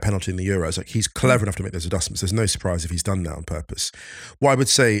 saving that penalty in the Euros. Like, he's clever enough to make those adjustments. There's no surprise if he's done that on purpose. What I would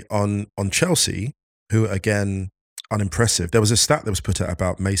say on Chelsea, who, again, unimpressive, there was a stat that was put out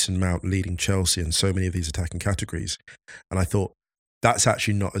about Mason Mount leading Chelsea in so many of these attacking categories. And I thought, that's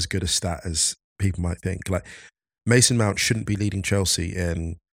actually not as good a stat as people might think. Like, Mason Mount shouldn't be leading Chelsea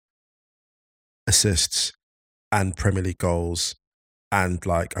in assists and Premier League goals and,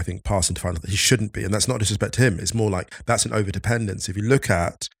 like, I think passing to final. He shouldn't be. And that's not disrespect to him. It's more like that's an overdependence. If you look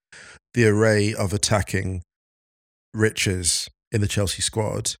at the array of attacking riches in the Chelsea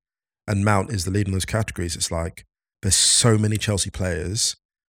squad and Mount is the lead in those categories, it's like there's so many Chelsea players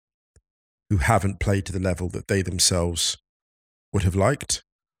who haven't played to the level that they themselves would have liked,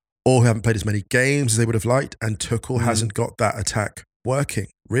 or who haven't played as many games as they would have liked, and Tuchel hasn't got that attack working,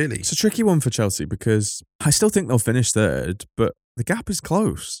 really. It's a tricky one for Chelsea because I still think they'll finish third, but the gap is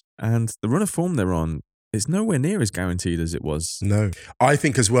close. And the run of form they're on is nowhere near as guaranteed as it was. No. I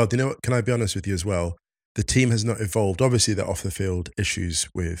think as well, do you know what, can I be honest with you as well? The team has not evolved. Obviously, they're off the field issues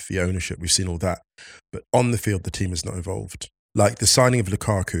with the ownership. We've seen all that. But on the field, the team has not evolved. Like the signing of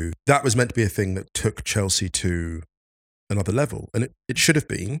Lukaku, that was meant to be a thing that took Chelsea to another level. And it should have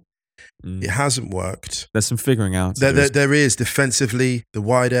been. It hasn't worked. There's some figuring out. There is defensively, the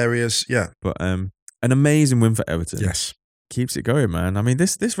wide areas, yeah. But an amazing win for Everton. Yes. Keeps it going, man. I mean,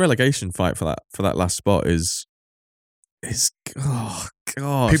 this relegation fight for that last spot is oh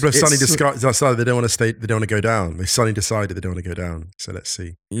god. People have suddenly decided they don't want to stay, they don't want to go down. They suddenly decided they don't want to go down. So let's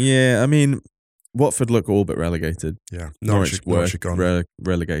see. Yeah, I mean, Watford look all but relegated. Yeah. Norwich were gone.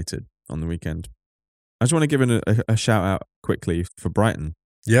 relegated on the weekend. I just want to give a shout out quickly for Brighton.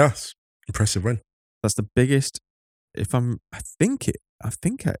 Yes. Impressive win. That's the biggest, I think it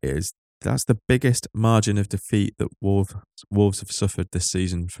is. That's the biggest margin of defeat that Wolves have suffered this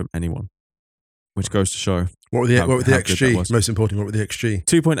season from anyone, which goes to show. What were the XG? Most important, what were the XG?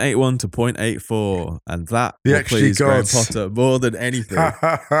 2.81 to 0.84, and that the will XG please Graham gods. Potter more than anything.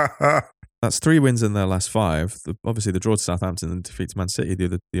 That's 3 wins in their last 5. Obviously, the draw to Southampton and defeat to Man City,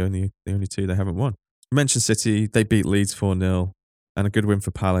 the only 2 they haven't won. You mentioned City, they beat Leeds 4-0. And a good win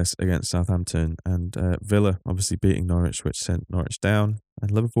for Palace against Southampton. And Villa obviously beating Norwich, which sent Norwich down.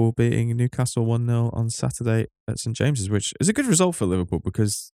 And Liverpool beating Newcastle 1-0 on Saturday at St James's, which is a good result for Liverpool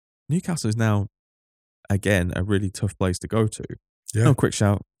because Newcastle is now, again, a really tough place to go to. Yeah. No, quick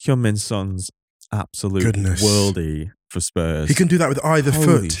shout. Heung-min Son's absolute worldie for Spurs. He can do that with either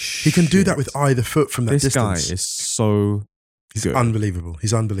foot. He can do that with either foot from that distance. This guy is so good. Unbelievable.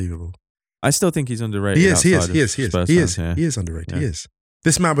 He's unbelievable. I still think he's underrated. He is Yeah. He is underrated. Yeah. He is.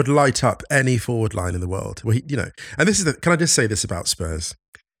 This man would light up any forward line in the world. Well, and this is can I just say this about Spurs?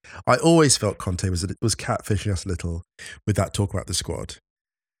 I always felt Conte was catfishing us a little with that talk about the squad.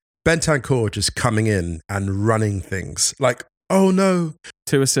 Bentancur just coming in and running things like, oh no.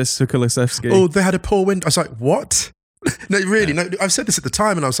 2 assists to Kulusevski. Oh, they had a poor win. I was like, what? No, really, no. I've said this at the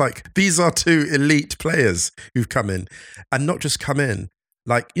time and I was like, these are 2 elite players who've come in and not just come in.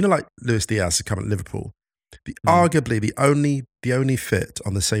 Like, like Luis Diaz to come at Liverpool. Arguably the only fit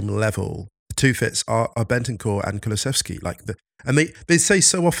on the same level, the 2 fits are Bentancur and Kulusevski. And they say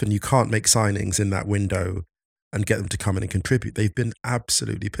so often you can't make signings in that window and get them to come in and contribute. They've been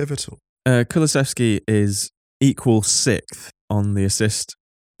absolutely pivotal. Kulusevski is equal 6th on the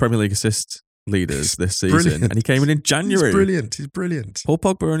Premier League assist leaders this season. Brilliant. And he came in January. He's brilliant. Paul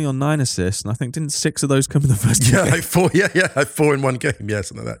Pogba only on 9 assists, and I think didn't 6 of those come in the first game? Like 4. Like 4 in one game. Yeah,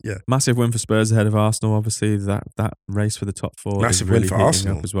 something like that. Yeah. Massive win for Spurs ahead of Arsenal. Obviously, that race for the top 4. Massive really win for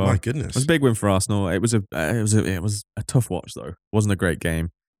Arsenal up as well. My goodness, it was a big win for Arsenal. It was a tough watch though. It wasn't a great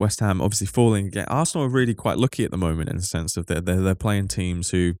game. West Ham obviously falling again. Arsenal are really quite lucky at the moment in the sense of they're playing teams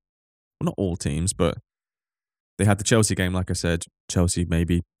who not all teams, but they had the Chelsea game, like I said. Chelsea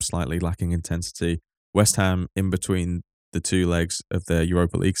maybe slightly lacking intensity. West Ham in between the two legs of their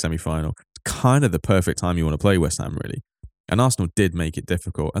Europa League semi-final. It's kind of the perfect time you want to play West Ham, really. And Arsenal did make it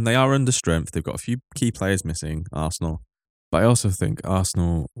difficult. And they are under strength. They've got a few key players missing, Arsenal. But I also think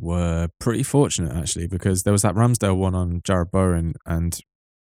Arsenal were pretty fortunate, actually, because there was that Ramsdale one on Jarrod Bowen. And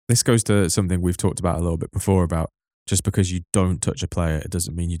this goes to something we've talked about a little bit before about just because you don't touch a player, it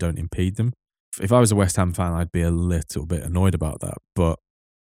doesn't mean you don't impede them. If I was a West Ham fan, I'd be a little bit annoyed about that. But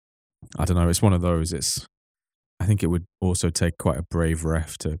I don't know. It's one of those. I think it would also take quite a brave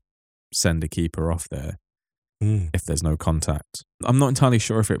ref to send a keeper off there if there's no contact. I'm not entirely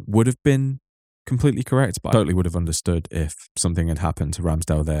sure if it would have been completely correct, but I totally would have understood if something had happened to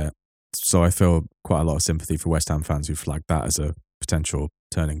Ramsdale there. So I feel quite a lot of sympathy for West Ham fans who flagged that as a potential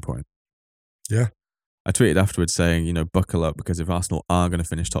turning point. Yeah. I tweeted afterwards saying, buckle up, because if Arsenal are going to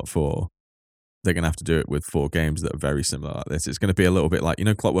finish top 4, they're going to have to do it with 4 games that are very similar like this. It's going to be a little bit like,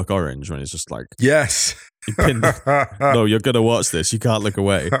 Clockwork Orange, when it's just like... Yes. No, you're going to watch this. You can't look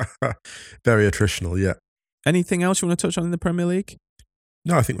away. Very attritional, yeah. Anything else you want to touch on in the Premier League?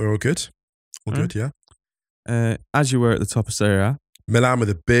 No, I think we're all good. All good, yeah. As you were at the top of Serie A. Milan with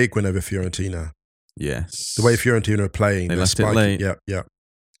a big win over Fiorentina. Yes. The way Fiorentina are playing. They left it late. Yeah.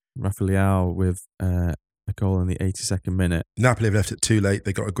 Rafa Leao with a goal in the 82nd minute. Napoli have left it too late.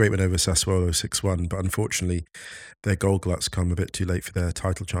 They got a great win over Sassuolo 6-1, but unfortunately their goal gluts come a bit too late for their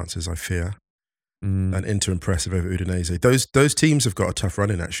title chances, I fear. And Inter impressive over Udinese. Those teams have got a tough run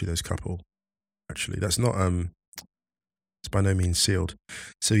in, actually, those couple. Actually, that's not... it's by no means sealed.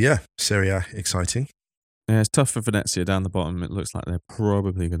 So yeah, Serie A, exciting. Yeah, it's tough for Venezia down the bottom. It looks like they're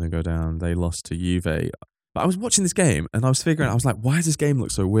probably going to go down. They lost to Juve. But I was watching this game and I was like, why does this game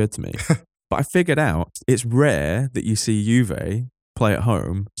look so weird to me? But I figured out it's rare that you see Juve play at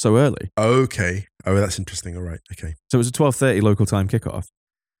home so early. Okay. Oh, that's interesting. All right. Okay. So it was a 12:30 local time kickoff.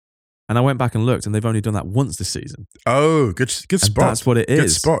 And I went back and looked and they've only done that once this season. Oh, good spot. And that's what it is.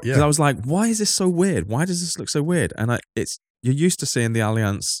 Good spot, yeah. Because I was like, why is this so weird? Why does this look so weird? And you're used to seeing the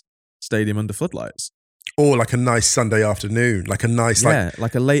Allianz Stadium under floodlights. Or like a nice Sunday afternoon, like a nice...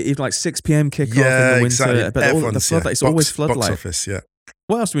 like a late, even like 6 p.m. kickoff in the winter. Exactly. But all the floodlights, it's always floodlight. Box office, yeah.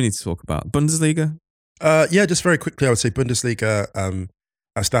 What else do we need to talk about? Bundesliga? Yeah, just very quickly, I would say Bundesliga,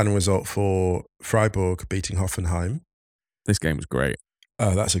 outstanding result for Freiburg beating Hoffenheim. This game was great.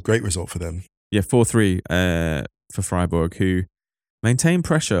 That's a great result for them. Yeah, 4-3 for Freiburg, who maintain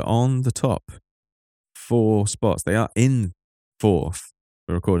pressure on the top 4 spots. They are in 4th.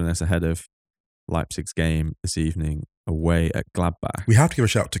 We're recording this ahead of Leipzig's game this evening away at Gladbach. We have to give a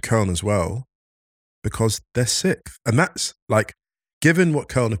shout out to Köln as well, because they're 6th. And that's like, given what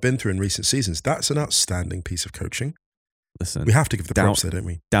Köln have been through in recent seasons, that's an outstanding piece of coaching. Listen, we have to give the props there, don't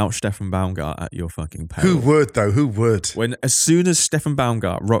we? Doubt Stefan Baumgart at your fucking peril. Who would, though? Who would? As soon as Stefan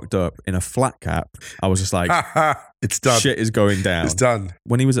Baumgart rocked up in a flat cap, I was just like, it's done. Shit is going down. It's done.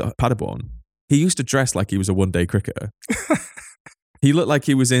 When he was at Paderborn, he used to dress like he was a one-day cricketer. He looked like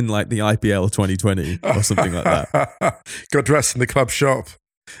he was in like the IPL 2020 or something like that. Got dressed in the club shop.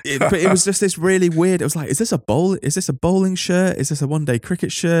 But it was just this really weird. It was like, is this a bowling shirt? Is this a one-day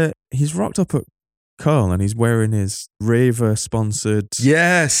cricket shirt? He's rocked up at Köln and he's wearing his Reva sponsored.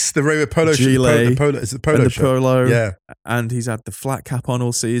 Yes, the Reva polo shirt. Is it the polo shirt? Polo. Yeah. And he's had the flat cap on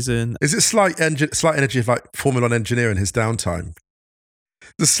all season. Is it slight energy of like Formula 1 engineer in his downtime?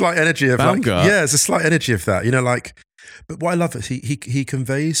 The slight energy of Baumgart. like, yeah, it's a slight energy of that. But what I love is he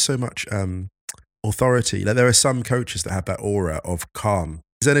conveys so much authority. Like there are some coaches that have that aura of calm.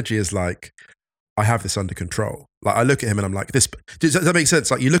 His energy is like, I have this under control. Like I look at him and I'm like, does that make sense?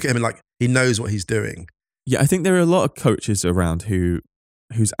 Like you look at him and like he knows what he's doing. Yeah, I think there are a lot of coaches around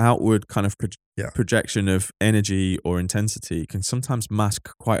whose outward kind of projection of energy or intensity can sometimes mask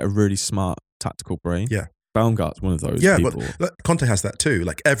quite a really smart tactical brain. Yeah. Baumgart's one of those people. But Conte has that too.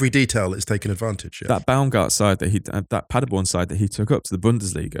 Like every detail is taken advantage. Yeah. That Baumgart side that Paderborn side that he took up to the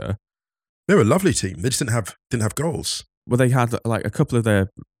Bundesliga. They were a lovely team. They just didn't have goals. Well, they had like a couple of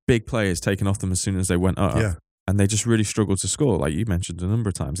their big players taken off them as soon as they went up. Yeah. And they just really struggled to score, like you mentioned a number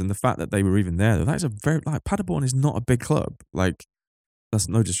of times. And the fact that they were even there, that is a very, like, Paderborn is not a big club. Like, that's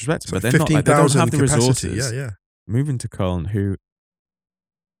no disrespect, but they're not, like, they don't have the resources. Yeah. Moving to Köln, who,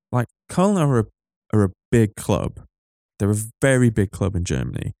 like, Köln are a big club. They're a very big club in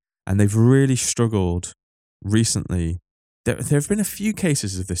Germany. And they've really struggled recently. There have been a few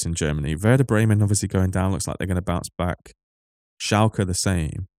cases of this in Germany. Werder Bremen obviously going down, looks like they're going to bounce back. Schalke the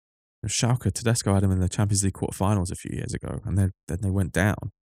same. Schalke, Tedesco had them in the Champions League quarterfinals a few years ago, and then they went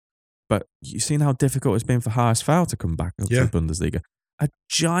down. But you've seen how difficult it's been for HSV to come back up to the Bundesliga. a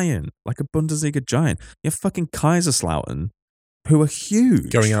giant, like a Bundesliga giant. You have fucking Kaiserslautern, who are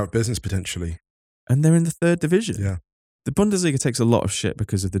huge. Going out of business potentially. And they're in the 3rd division. Yeah. The Bundesliga takes a lot of shit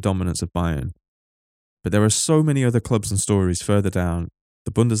because of the dominance of Bayern. But there are so many other clubs and stories further down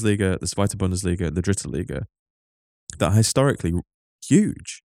the Bundesliga, the Zweite Bundesliga, the Dritte Liga, that are historically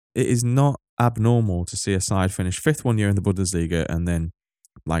huge. It is not abnormal to see a side finish 5th one year in the Bundesliga and then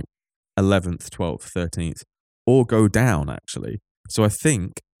like 11th, 12th, 13th, or go down actually. So I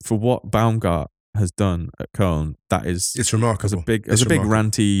think for what Baumgart has done at Köln, it's remarkable. As a big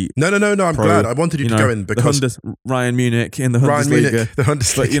ranty. No. I'm glad. I wanted you to go in because Ryan Munich in the Bundesliga. The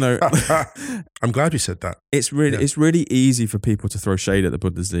Bundesliga. But I'm glad you said that. It's really easy for people to throw shade at the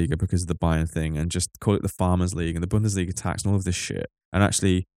Bundesliga because of the Bayern thing and just call it the Farmers League and the Bundesliga tax and all of this shit. And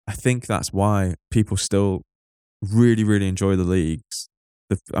actually, I think that's why people still really, really enjoy the leagues.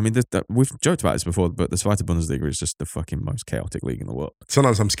 We've joked about this before, but the Zweite Bundesliga is just the fucking most chaotic league in the world.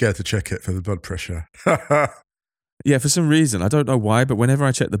 Sometimes I'm scared to check it for the blood pressure. Yeah, for some reason. I don't know why, but whenever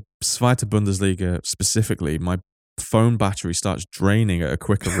I check the Zweite Bundesliga specifically, my phone battery starts draining at a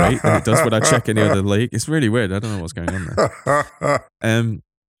quicker rate than it does when I check any other league. It's really weird. I don't know what's going on there.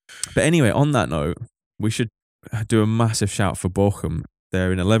 But anyway, on that note, we should do a massive shout for Bochum.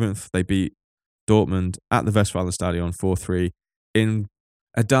 They're in 11th. They beat Dortmund at the Westfalenstadion 4-3 in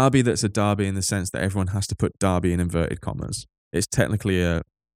a derby that's a derby in the sense that everyone has to put derby in inverted commas. It's technically a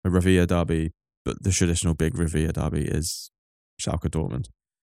Revier derby, but the traditional big Revier derby is Schalke Dortmund.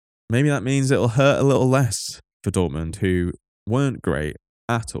 Maybe that means it'll hurt a little less for Dortmund, who weren't great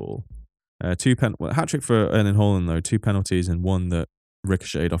at all. Hat-trick for Erling Haaland, though, 2 penalties and 1 that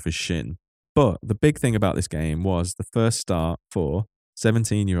ricocheted off his shin. But the big thing about this game was the first start for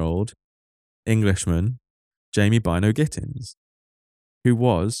 17-year-old Englishman Jamie Bino Gittins, who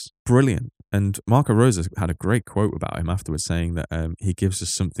was brilliant. And Marco Rose had a great quote about him afterwards saying that he gives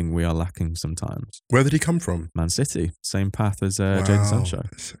us something we are lacking sometimes. Where did he come from? Man City. Same path as Jadon Sancho.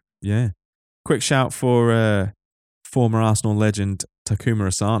 Yeah. Quick shout for former Arsenal legend Takuma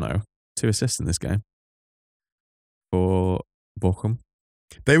Asano. 2 assists in this game for Bochum.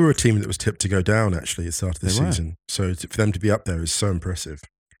 They were a team that was tipped to go down, actually, at the start of the season. So for them to be up there is so impressive.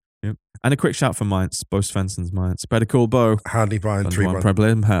 Yep. And a quick shout for Mainz, Bo Svensson's Mainz. Better call Bo. Handly Bayern 3-1.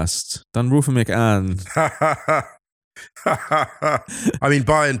 Problem hast. Dann rufe mich an. I mean,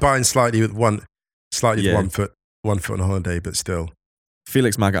 Bayern slightly with one foot on holiday, but still.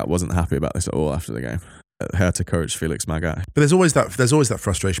 Felix Magath wasn't happy about this at all after the game. Hertha coach Felix Magath. But there's always that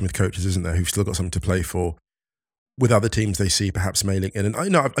frustration with coaches, isn't there, who've still got something to play for with other teams they see perhaps mailing in. And I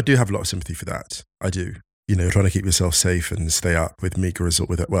do have a lot of sympathy for that. I do. Trying to keep yourself safe and stay up with meager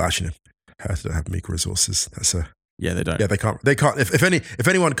resources. Well, actually, no, Hertha don't have meager resources. Yeah, they don't. Yeah, they can't. If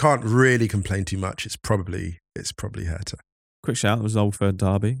anyone can't really complain too much, it's probably Hertha. Quick shout, there was Old Firm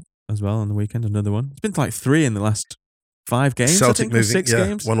derby as well on the weekend. Another one. It's been like 3 in the last 5 games. Celtic I think, moving 6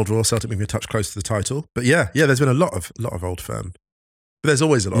 games. 1-1 draw. Celtic moving a touch close to the title. But yeah, there's been a lot of Old Firm. But there's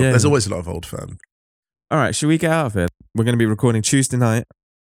always a lot. There's always a lot of Old Firm. All right, should we get out of it? We're going to be recording Tuesday night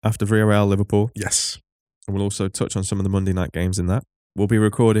after Villarreal Liverpool. Yes. And we'll also touch on some of the Monday night games in that. We'll be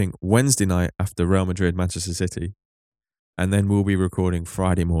recording Wednesday night after Real Madrid, Manchester City. And then we'll be recording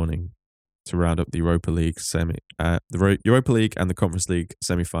Friday morning to round up the Europa League Europa League and the Conference League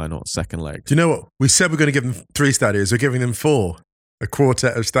semi-final second leg. Do you know what? We said we're going to give them 3 stadios. We're giving them 4. A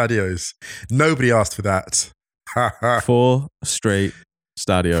quartet of stadios. Nobody asked for that. 4 straight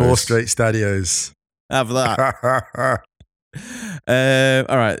stadios. 4 straight stadios. Have that.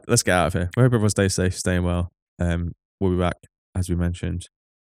 All right, let's get out of here. I hope everyone stays safe, staying well. We'll be back, as we mentioned,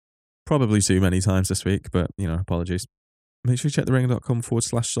 probably too many times this week, but, apologies. Make sure you check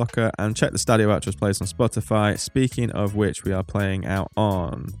theringer.com/soccer and check the Stadio Outros playlist on Spotify. Speaking of which, we are playing out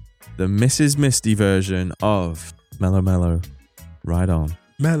on the Mrs. Misty version of Mellow Mellow. Ride on.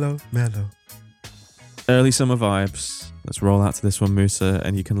 Mellow Mellow. Early summer vibes. Let's roll out to this one, Musa,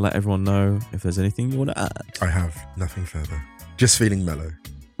 and you can let everyone know if there's anything you want to add. I have nothing further. Just feeling mellow.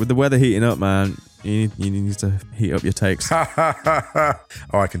 With the weather heating up, man, you need to heat up your takes. Oh,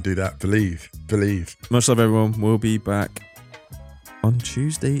 I can do that. Believe. Much love, everyone. We'll be back on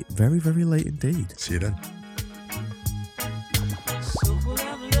Tuesday, very, very late indeed. See you then.